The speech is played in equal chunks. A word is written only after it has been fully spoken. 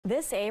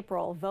This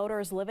April,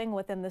 voters living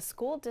within the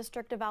School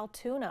District of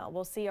Altoona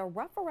will see a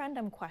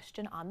referendum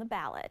question on the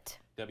ballot.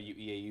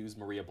 WEAU's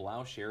Maria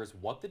Blau shares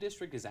what the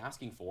district is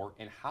asking for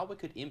and how it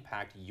could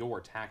impact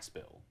your tax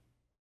bill.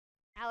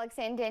 Alex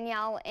and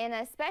Danielle, in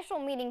a special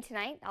meeting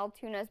tonight,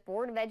 Altoona's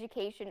Board of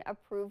Education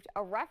approved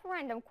a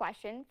referendum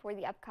question for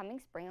the upcoming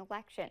spring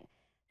election.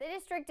 The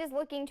district is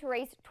looking to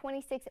raise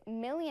 $26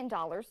 million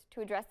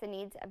to address the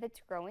needs of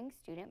its growing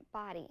student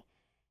body.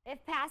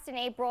 If passed in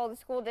April, the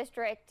School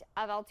District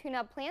of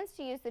Altoona plans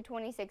to use the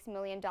 $26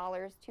 million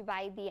to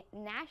buy the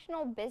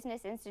National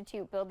Business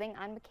Institute building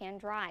on McCann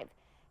Drive.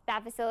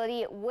 That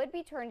facility would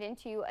be turned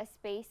into a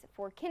space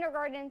for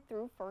kindergarten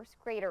through first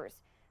graders.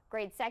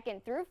 Grades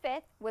 2nd through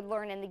 5th would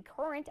learn in the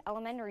current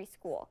elementary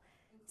school.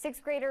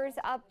 6th graders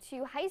up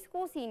to high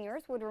school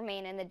seniors would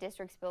remain in the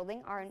district's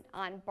building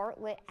on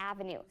Bartlett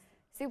Avenue.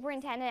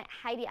 Superintendent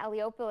Heidi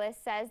Eliopoulos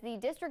says the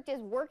district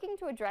is working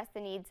to address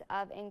the needs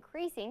of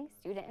increasing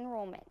student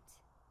enrollment.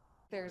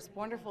 There's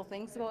wonderful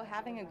things about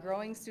having a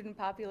growing student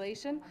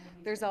population.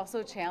 There's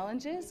also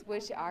challenges,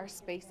 which are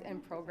space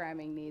and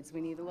programming needs.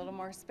 We need a little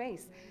more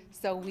space.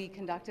 So we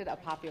conducted a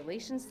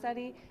population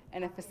study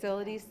and a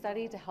facilities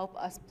study to help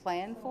us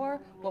plan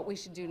for what we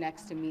should do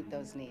next to meet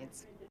those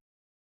needs.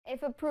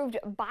 If approved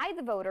by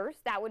the voters,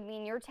 that would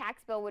mean your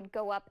tax bill would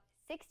go up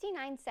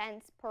 69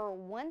 cents per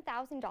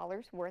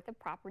 $1,000 worth of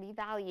property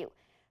value.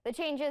 The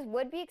changes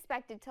would be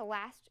expected to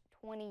last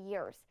 20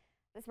 years.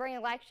 The spring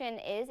election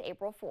is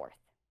April 4th.